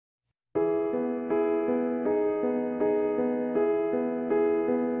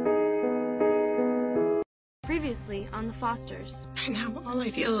Previously on the Fosters. And now all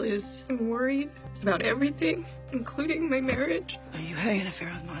I feel is I'm worried about everything, including my marriage. Are you having an affair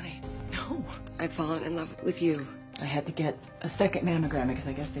with Molly? No. I've fallen in love with you. I had to get a second mammogram because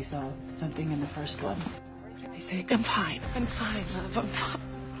I guess they saw something in the first one. They say, I'm fine, love, I'm fine.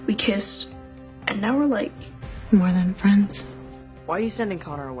 We kissed, and now we're like more than friends. Why are you sending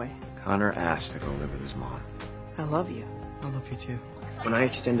Connor away? Connor asked to go live with his mom. I love you. I love you too. When I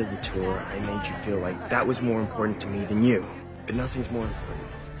extended the tour, I made you feel like that was more important to me than you. But nothing's more important.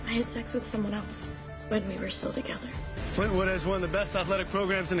 I had sex with someone else when we were still together. Flintwood has one of the best athletic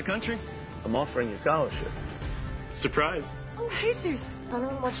programs in the country. I'm offering you a scholarship. Surprise. Oh, Jesus. I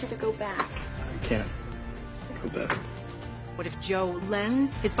don't want you to go back. I can't go back. What if Joe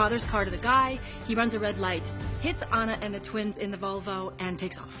lends his father's car to the guy, he runs a red light, hits Anna and the twins in the Volvo, and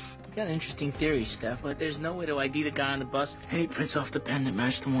takes off? You got interesting theories, Steph, but there's no way to ID the guy on the bus, and he prints off the pen that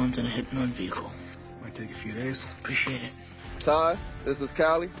matched the ones in a hit-and-run vehicle. Might take a few days. Appreciate it. Todd, this is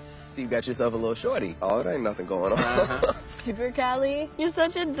Callie. See, you got yourself a little shorty. Oh, it ain't nothing going on. Super Callie, you're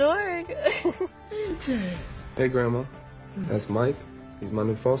such a dork. Hey, Grandma. That's Mike. He's my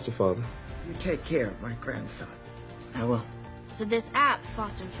new foster father. You take care of my grandson. I will. So this app,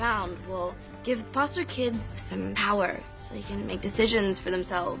 Foster Found, will give foster kids some power so they can make decisions for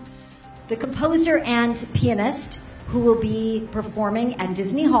themselves. The composer and pianist who will be performing at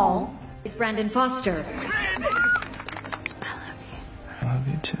Disney Hall is Brandon Foster. I love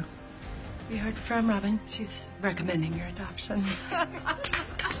you too. We heard from Robin. She's recommending your adoption.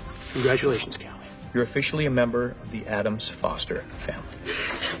 Congratulations, Callie. You're officially a member of the Addams Foster family.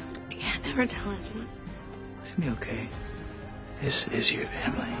 I can't never tell anyone. It's gonna be okay. This is your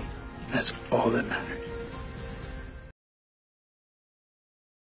family. That's all that matters.